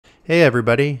Hey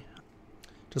everybody,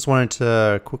 just wanted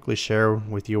to quickly share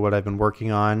with you what I've been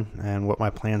working on and what my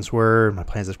plans were. My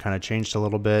plans have kind of changed a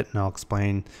little bit and I'll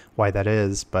explain why that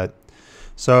is.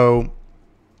 So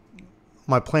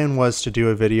my plan was to do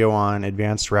a video on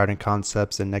advanced routing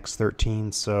concepts in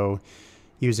Next13, so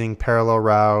using parallel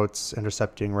routes,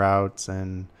 intercepting routes,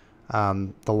 and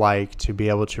the like to be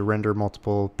able to render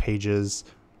multiple pages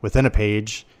within a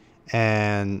page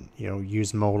and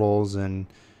use modals and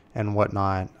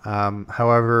whatnot.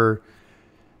 However,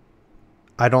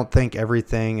 I don't think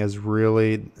everything is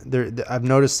really there. I've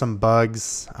noticed some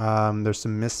bugs. There's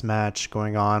some mismatch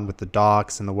going on with the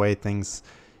docs and the way things,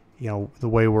 the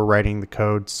way we're writing the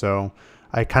code. So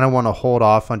I kind of want to hold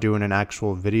off on doing an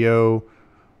actual video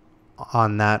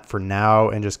on that for now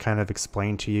and just kind of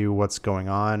explain to you what's going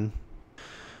on.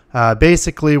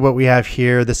 Basically what we have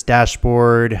here, this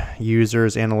dashboard,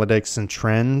 users, analytics, and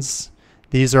trends.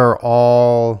 These are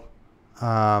all,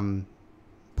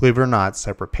 believe it or not,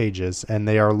 separate pages, and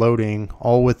they are loading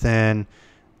all within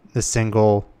the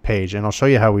single page. And I'll show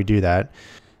you how we do that.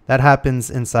 That happens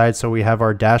inside. So we have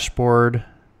our dashboard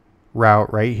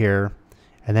route right here.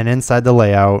 And then inside the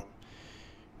layout,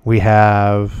 we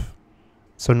have,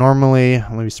 so normally,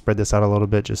 let me spread this out a little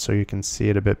bit just so you can see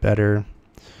it a bit better.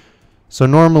 So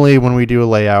normally when we do a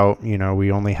layout,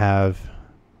 we only have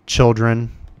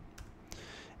children,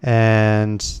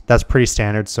 and that's pretty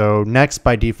standard. So Next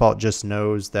by default just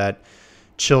knows that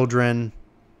children,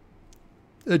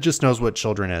 it just knows what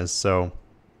children is. So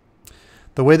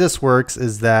the way this works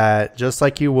is that just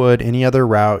like you would any other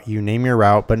route, you name your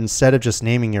route, but instead of just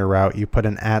naming your route, you put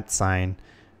an @,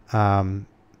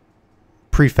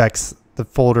 prefix the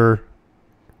folder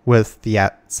with the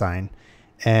 @.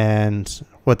 And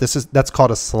what this is, that's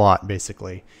called a slot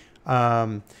basically.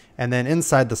 And then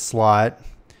inside the slot,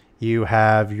 you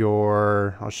have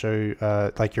your, I'll show you,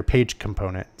 like your page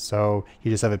component. So you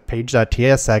just have a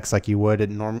page.tsx like you would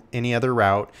in any other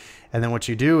route. And then what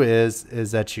you do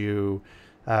is that you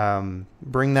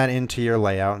bring that into your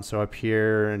layout. And so up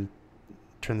here in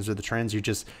terms of the trends, you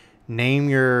just name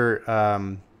your,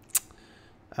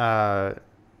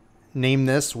 name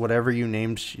this, whatever you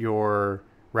named your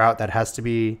route. That has to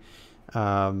be,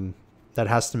 that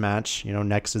has to match.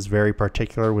 Next is very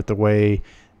particular with the way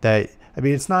that,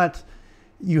 it's not,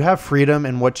 you have freedom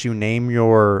in what you name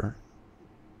your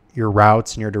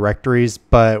routes and your directories,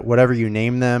 but whatever you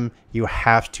name them, you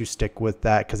have to stick with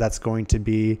that because that's going to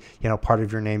be, part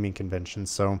of your naming convention.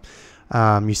 So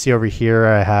you see over here,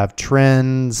 I have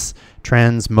trends,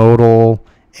 modal,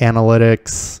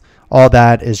 analytics, all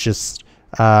that is just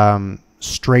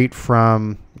straight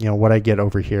from, what I get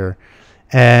over here.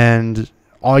 And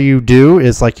all you do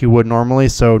is like you would normally.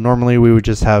 So normally we would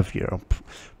just have,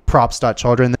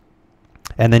 props.children,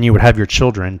 and then you would have your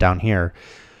children down here.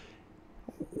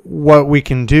 What we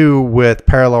can do with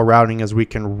parallel routing is we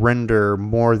can render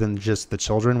more than just the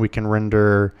children. We can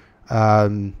render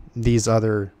these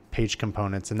other page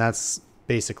components, and that's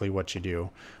basically what you do.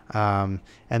 And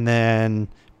then,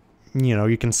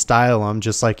 you can style them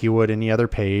just like you would any other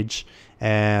page.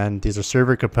 And these are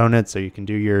server components, so you can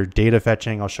do your data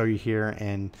fetching. I'll show you here.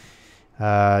 And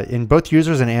in both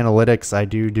users and analytics, I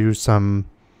do some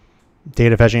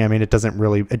data fetching. It doesn't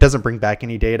bring back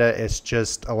any data. It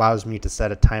just allows me to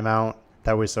set a timeout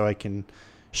that way, so I can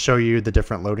show you the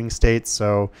different loading states.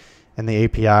 So in the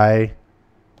API,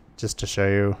 just to show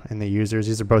you, in the users,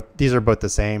 these are both the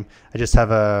same. I just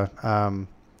have a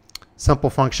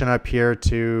simple function up here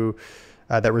to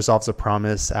that resolves a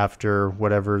promise after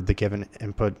whatever the given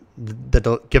input,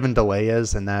 given delay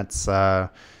is, and that's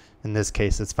in this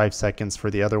case it's 5 seconds.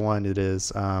 For the other one, it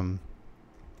is.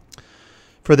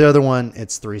 For the other one,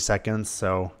 it's 3 seconds,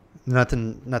 so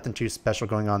nothing too special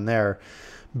going on there.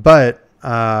 But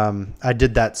I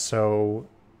did that so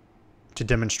to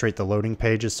demonstrate the loading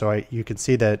pages. So you can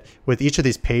see that with each of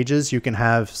these pages, you can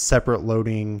have separate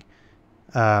loading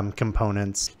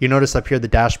components. You notice up here the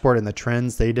dashboard and the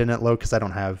trends, they didn't load because I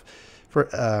don't have for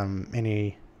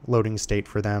any loading state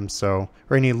for them, or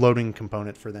any loading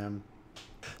component for them.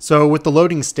 So with the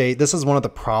loading state, this is one of the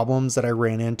problems that I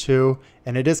ran into,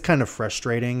 and it is kind of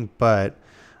frustrating. But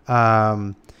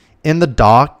in the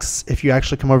docs, if you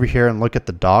actually come over here and look at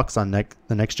the docs on the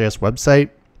NextJS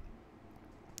website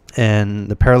and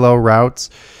the parallel routes,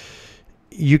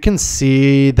 you can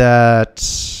see that,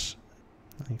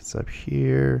 I think it's up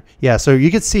here. Yeah, so you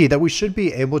can see that we should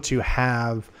be able to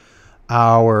have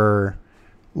our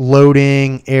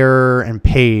loading, error, and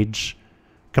page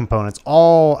components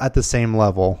all at the same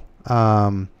level.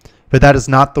 But that is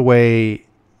not the way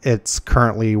it's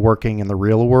currently working in the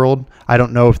real world. I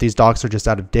don't know if these docs are just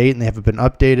out of date and they haven't been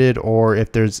updated, or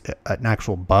if there's an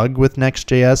actual bug with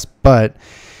Next.js. But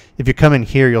if you come in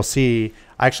here, you'll see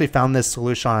I actually found this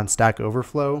solution on Stack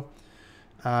Overflow.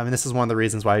 And this is one of the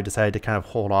reasons why I decided to kind of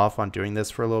hold off on doing this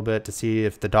for a little bit, to see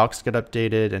if the docs get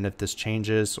updated and if this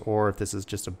changes, or if this is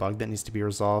just a bug that needs to be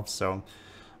resolved. So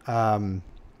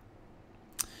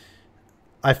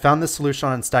I found this solution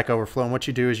on Stack Overflow, and what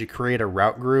you do is you create a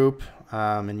route group,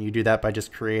 and you do that by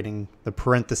just creating the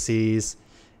parentheses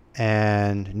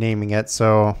and naming it.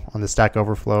 So on the Stack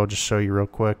Overflow, I'll just show you real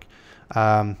quick.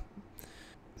 Yeah,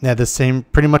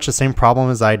 pretty much the same problem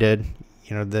as I did.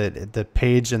 You know, the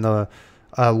page and the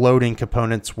loading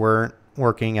components weren't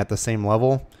working at the same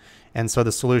level, and so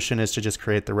the solution is to just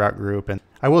create the route group. And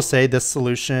I will say this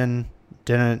solution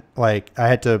didn't, like, I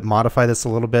had to modify this a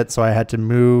little bit, so I had to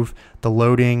move the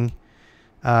loading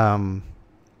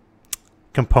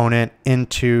component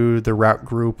into the route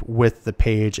group with the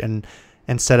page, and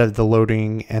instead of the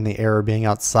loading and the error being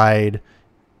outside,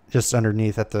 just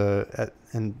underneath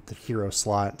in the hero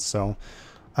slot. So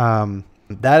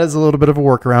that is a little bit of a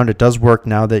workaround. It does work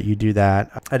now that you do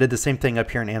that. I did the same thing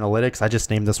up here in analytics. I just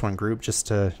named this one group just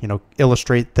to, you know,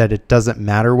 illustrate that it doesn't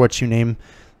matter what you name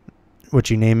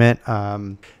it.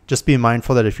 Just be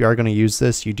mindful that if you are going to use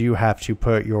this, you do have to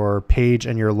put your page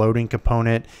and your loading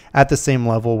component at the same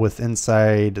level with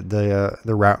inside the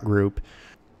route group.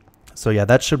 So yeah,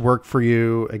 that should work for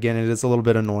you. Again, it is a little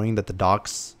bit annoying that the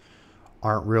docs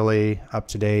aren't really up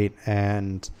to date,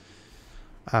 and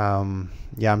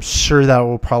yeah, I'm sure that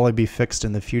will probably be fixed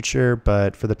in the future,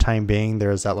 but for the time being,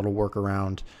 there's that little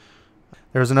workaround.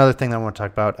 There's another thing that I want to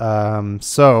talk about.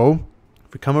 So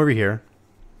if we come over here,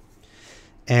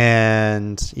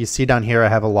 and you see down here I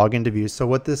have a login to view. So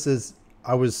what this is,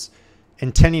 I was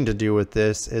intending to do with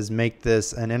this is make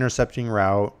this an intercepting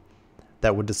route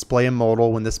that would display a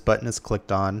modal when this button is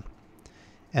clicked on,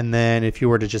 and then if you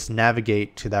were to just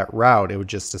navigate to that route, it would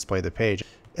just display the page.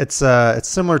 It's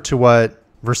similar to what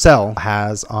Vercel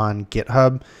has on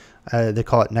GitHub. They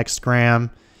call it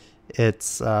NextGram.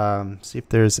 It's see if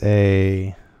there's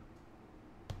a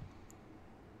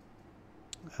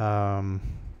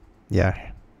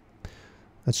yeah.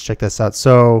 Let's check this out.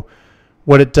 So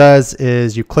what it does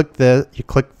is you click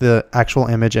the actual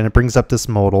image, and it brings up this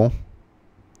modal.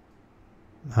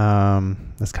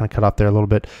 That's kind of cut off there a little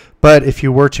bit. But if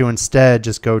you were to instead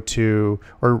just go to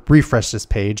or refresh this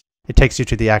page, it takes you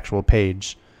to the actual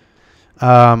page.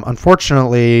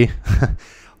 Unfortunately,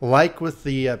 like with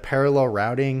the parallel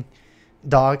routing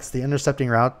docs, the intercepting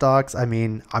route docs, I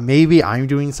mean, maybe I'm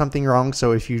doing something wrong.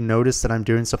 So if you notice that I'm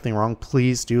doing something wrong,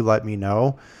 please do let me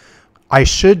know. I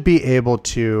should be able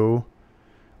to,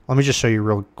 let me just show you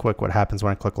real quick what happens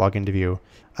when I click login to view.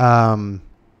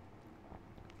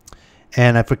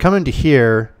 And if we come into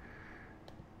here,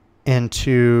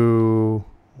 into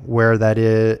where that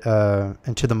is,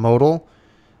 into the modal,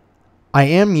 I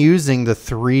am using the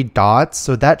 3 dots.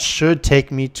 So that should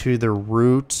take me to the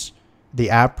root, the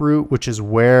app root, which is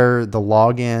where the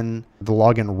login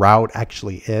route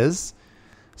actually is.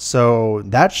 So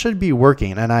that should be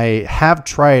working. And I have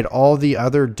tried all the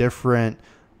other different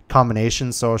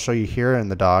combinations. So I'll show you here in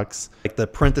the docs, like the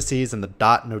parentheses and the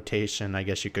dot notation, I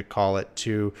guess you could call it,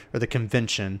 or the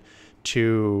convention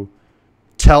to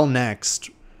tell Next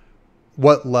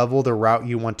what level the route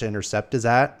you want to intercept is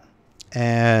at.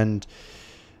 And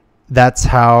that's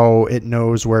how it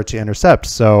knows where to intercept.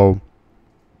 So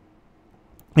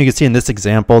you can see in this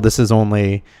example, this is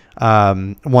only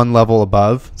 1 level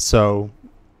above. So,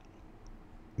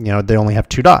 you know, they only have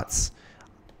 2 dots.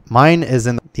 Mine is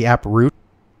in the app root.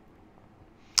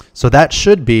 So that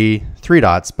should be 3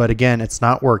 dots, but again, it's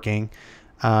not working.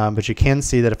 But you can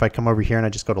see that if I come over here and I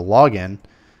just go to login,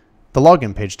 the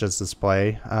login page does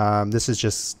display. This is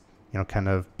just, you know, kind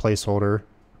of placeholder.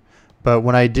 But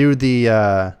when I do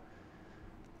the,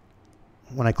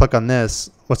 when I click on this,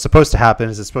 what's supposed to happen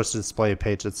is it's supposed to display a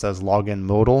page that says login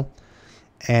modal.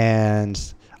 And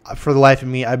for the life of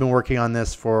me, I've been working on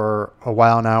this for a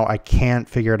while now. I can't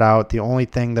figure it out. The only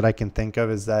thing that I can think of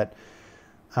is that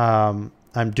I'm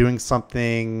doing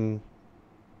something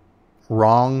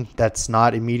wrong that's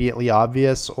not immediately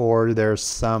obvious, or there's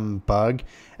some bug.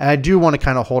 And I do want to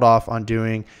kind of hold off on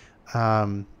doing,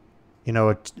 you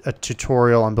know, a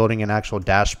tutorial on building an actual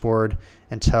dashboard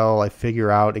until I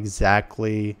figure out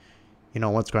exactly, you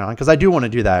know, what's going on. Because I do want to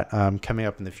do that coming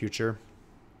up in the future.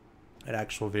 An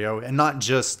actual video, and not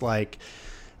just like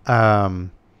you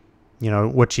know,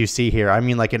 what you see here. I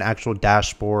mean like an actual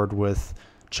dashboard with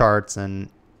charts and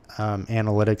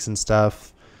analytics and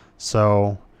stuff.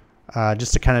 So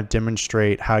just to kind of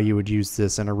demonstrate how you would use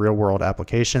this in a real world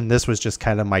application. This was just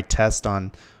kind of my test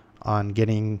on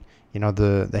getting, you know,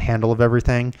 the handle of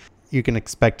everything. You can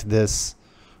expect this,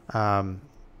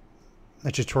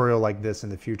 a tutorial like this in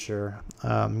the future.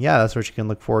 Yeah, that's what you can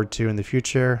look forward to in the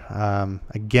future.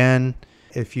 Again,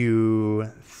 if you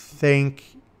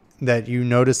think that you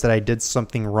notice that I did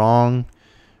something wrong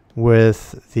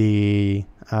with the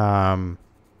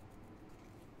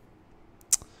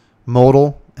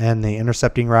modal and the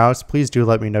intercepting routes, please do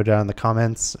let me know down in the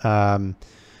comments.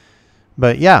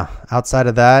 But yeah, outside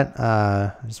of that,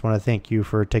 I just want to thank you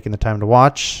for taking the time to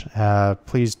watch.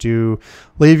 Please do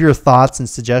leave your thoughts and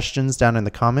suggestions down in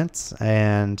the comments.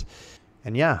 And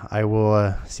yeah, I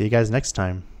will see you guys next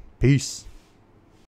time. Peace.